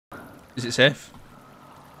Is it safe?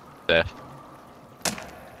 Safe.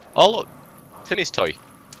 Oh look, Tinny's toy.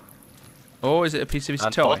 Oh, is it a piece of his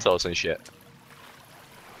And toy? photos and shit.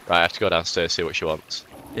 Right, I have to go downstairs see what she wants.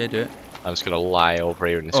 Yeah, do it. I'm just gonna lie over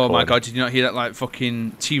here in this Oh corner. my god, did you not hear that like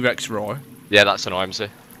fucking T-Rex roar? Yeah, that's an Armsy.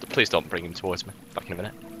 Please don't bring him towards me. Back in a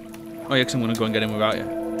minute. Oh yeah, 'cause I'm gonna go and get him without you.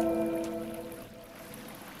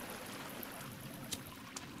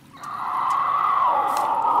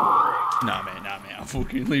 Nah mate, I'm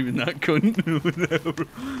fucking leaving that cunt.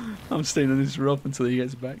 I'm staying on this rope until he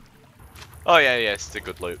gets back. Oh yeah, it's a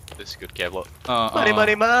good loot. This is a good cave loot.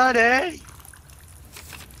 Money. Money!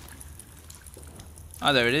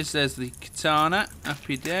 Oh, there it is. There's the katana.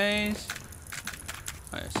 Happy days.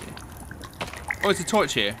 Oh, I see. Oh, it's a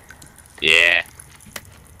torch here. Yeah.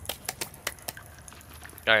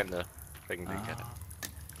 Guy in the thing didn't get it.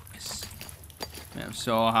 Yes. Yeah, I'm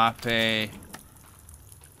so happy.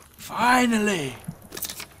 Finally!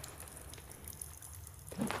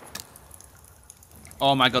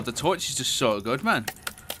 Oh my god, the torch is just so good, man.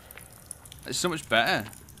 It's so much better.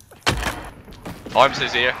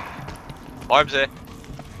 Armsy's here. Armsy.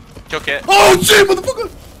 Chuck it. Oh shit, motherfucker!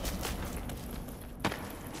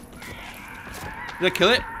 Did I kill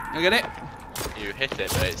it? I get it? You hit it,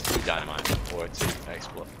 but it's too dynamite for it to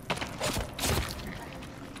explode.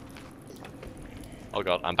 Oh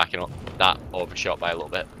god, I'm backing up. That overshot by a little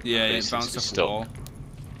bit. Yeah, It's it bounced off the stuck. wall.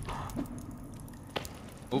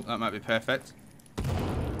 Oh, that might be perfect.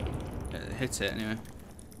 It hit it anyway.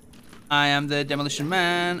 I am the demolition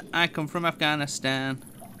man. I come from Afghanistan.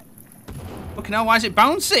 Fucking hell, why is it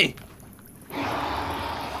bouncy?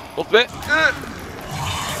 Up it!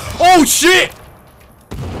 Oh shit!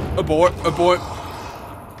 Abort, abort.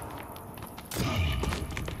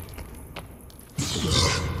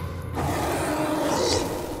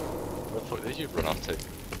 Where the fuck did you run off to?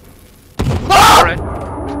 Ah! Sorry.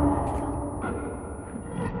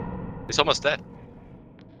 It's almost dead.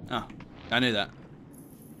 Oh, I knew that.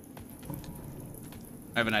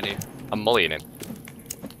 I have an idea. I'm mullying him.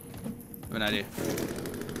 I have an idea.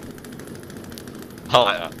 I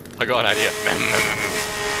like that. I got an idea.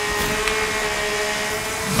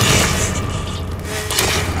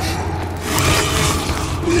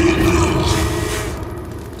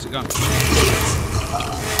 Where's it gone?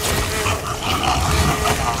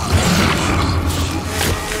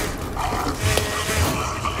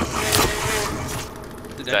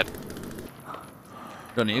 Is it Dead.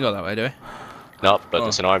 Don't need to go that way, do we? No, but Oh.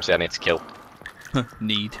 there's an Armsy I need to kill.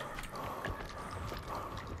 Need.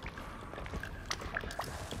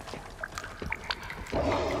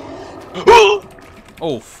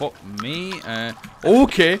 Oh, fuck me.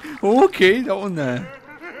 Okay, that one there.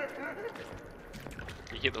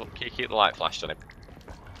 Can you keep the light flashed on him?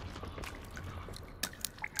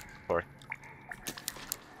 Sorry.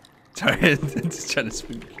 Sorry, I'm just trying to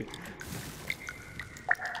speak.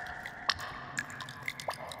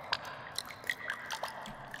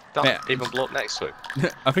 Don't Yeah. even blow up next to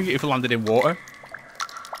him. I think if it landed in water.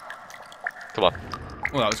 Come on.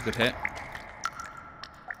 Oh, that was a good hit.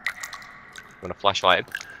 You want a flashlight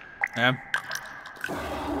him? I am.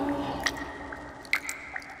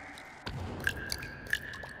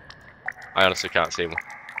 I honestly can't see him.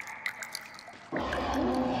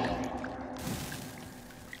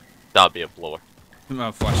 That'd be a blower. I think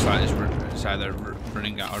my flashlight is it's either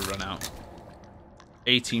running out or run out.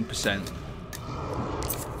 18%.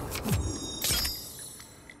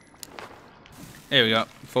 Here we go.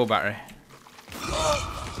 Full battery.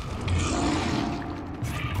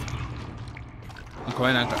 I'm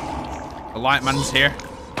coming out. The light man's here.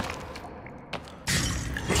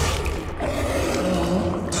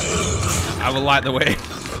 I will light the way.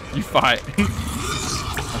 You fight.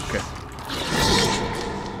 Okay.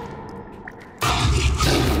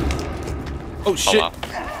 Oh shit. Hold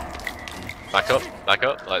on. Back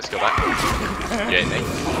up. Let's go back. You ain't me.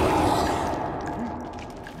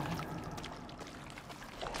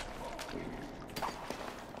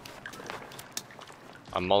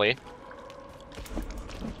 I'm Molly.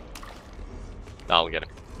 I'll get him.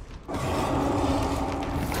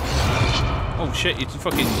 Oh shit, you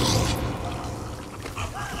fucking...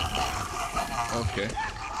 Okay.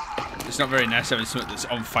 It's not very nice having something that's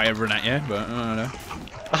on fire run at you, but I don't know.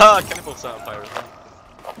 Ah, cannibal set on fire as well.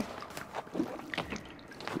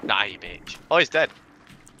 Nah, you bitch. Oh, he's dead.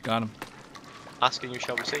 Got him. Ask and you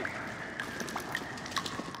shall receive.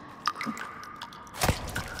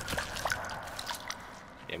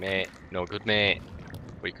 Yeah, mate. No good, mate.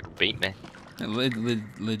 Well, you could beat me. They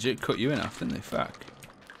legit cut you in half, didn't they? Fuck.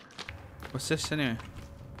 What's this anyway?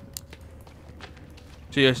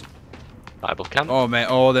 Cheers. Bible camp. Oh mate,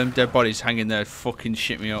 all them dead bodies hanging there fucking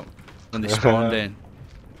shit me up. when they spawned in.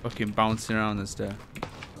 Fucking bouncing around and stuff.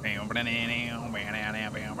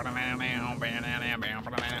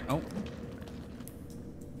 Oh.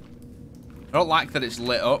 I don't like that it's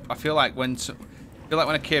lit up. I feel like when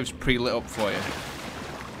a cave's pre-lit up for you.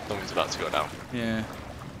 Something's about to go down. Yeah.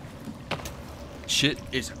 Shit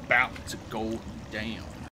is about to go down.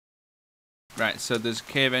 Right, so there's a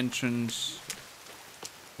cave entrance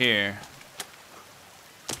here.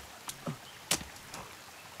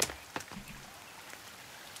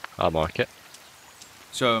 I'll mark it.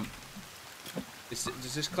 So,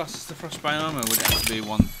 does this class as the frost biome, or would it have to be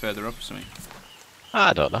one further up or something?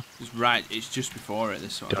 I don't know. It's just before it,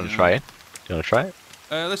 this one. Do you want to try it? Do you want to try it?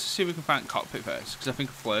 Let's see if we can find a cockpit first, because I think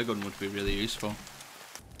a flare gun would be really useful.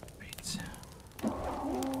 Right.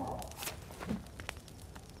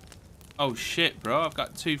 Oh shit, bro! I've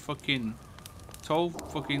got two fucking tall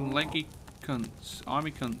fucking leggy cunts,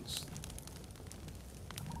 army cunts.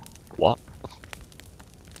 What?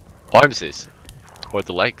 What is this? Or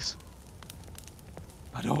the legs?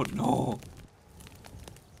 I don't know.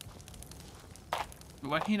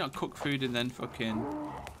 Why can you not cook food and then fucking...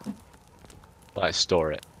 Like,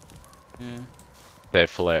 store it. Yeah. There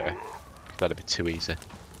for later. That'd be too easy.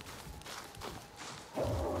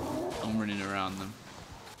 I'm running around them.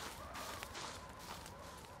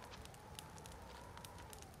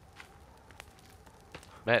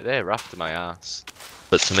 Mate, they're after my ass.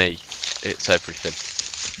 But to me, it's everything.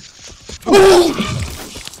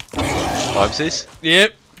 What is this?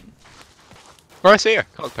 Yep. Right here,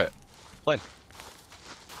 cockpit. Plane.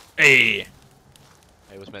 Hey.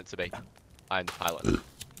 It was meant to be. I'm the pilot.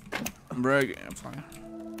 Bro, I'm fine.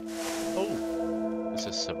 Oh, it's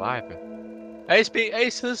a survivor. Ace beat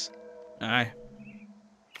aces. Aye.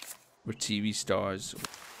 We're TV stars.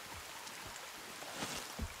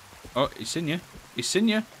 Oh, he's seen you. He's seen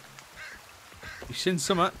you. He's seen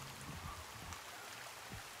something.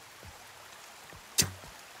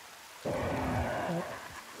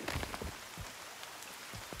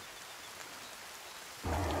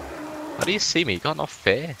 How do you see me? You got no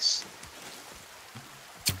face.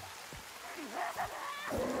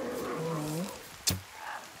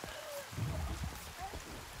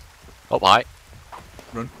 Oh, hi.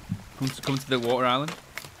 Run. Come to the water island.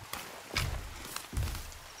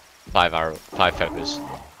 5 feathers.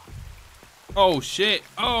 Oh shit.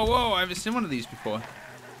 Oh whoa, I haven't seen one of these before.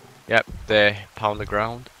 Yep, they pound the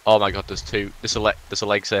ground. Oh my god, there's two. There's a leg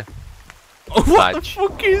there. Oh, what Badge. the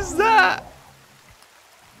fuck is that?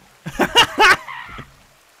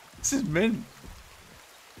 This is mint.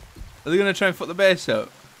 Are they gonna try and fuck the base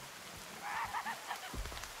up?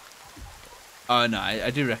 Oh no, I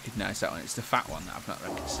do recognise that one. It's the fat one that I've not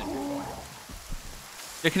recognised before. You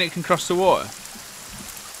reckon it can cross the water?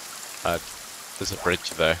 There's a bridge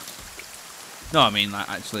there. No, I mean like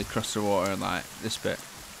actually cross the water and like this bit.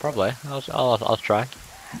 Probably. I'll try.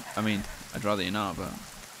 I mean, I'd rather you not, but.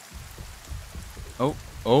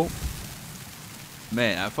 Oh,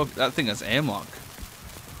 mate, that thing has aim lock.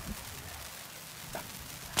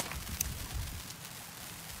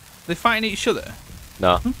 They fighting each other?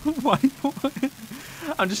 No. Why not?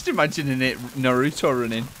 I'm just imagining it Naruto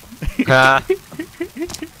running.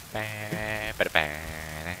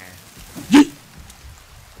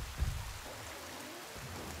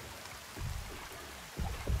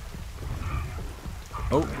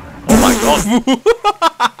 Oh. Oh my god.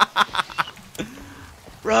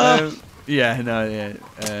 Bro. Yeah, no, yeah.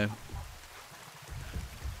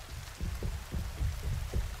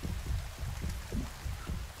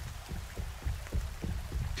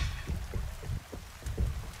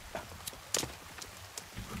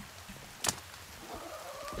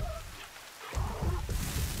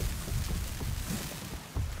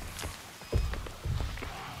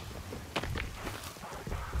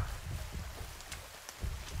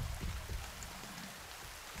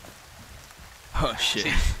 Oh shit.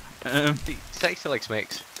 Sexy legs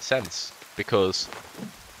makes sense because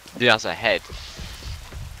he has a head.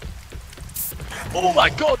 Oh my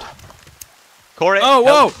god! Corey! Oh,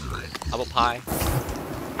 help. whoa! Apple pie.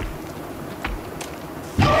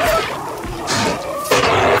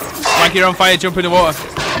 Mike, you're on fire, jump in the water.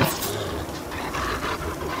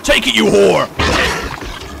 Take it, you whore!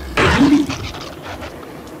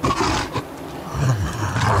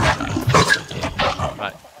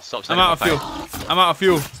 Right, stop I'm setting out of fire. fuel. I'm out of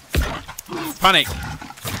fuel. Panic.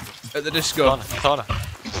 At the disco. Corner.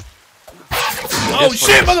 Oh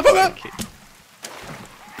shit, motherfucker!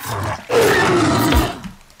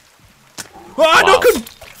 Oh, Wow. no, couldn't.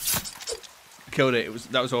 Killed it.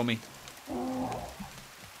 That was all me.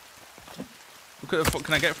 What the fuck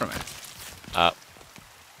can I get from it?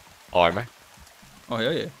 Armor. Oh,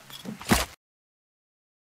 yeah.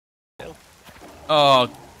 Oh,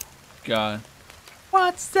 God.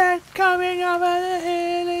 What's that coming over the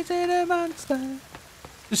hill? Is it a monster?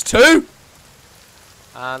 There's 2!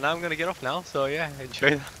 And I'm gonna get off now, so yeah,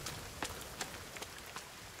 enjoy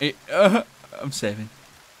that. I'm saving.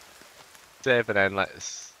 Save and then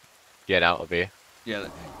let's get out of here. Yeah.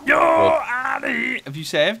 You're out of here! Have you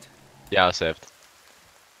saved? Yeah, I saved.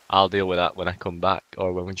 I'll deal with that when I come back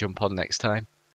or when we jump on next time.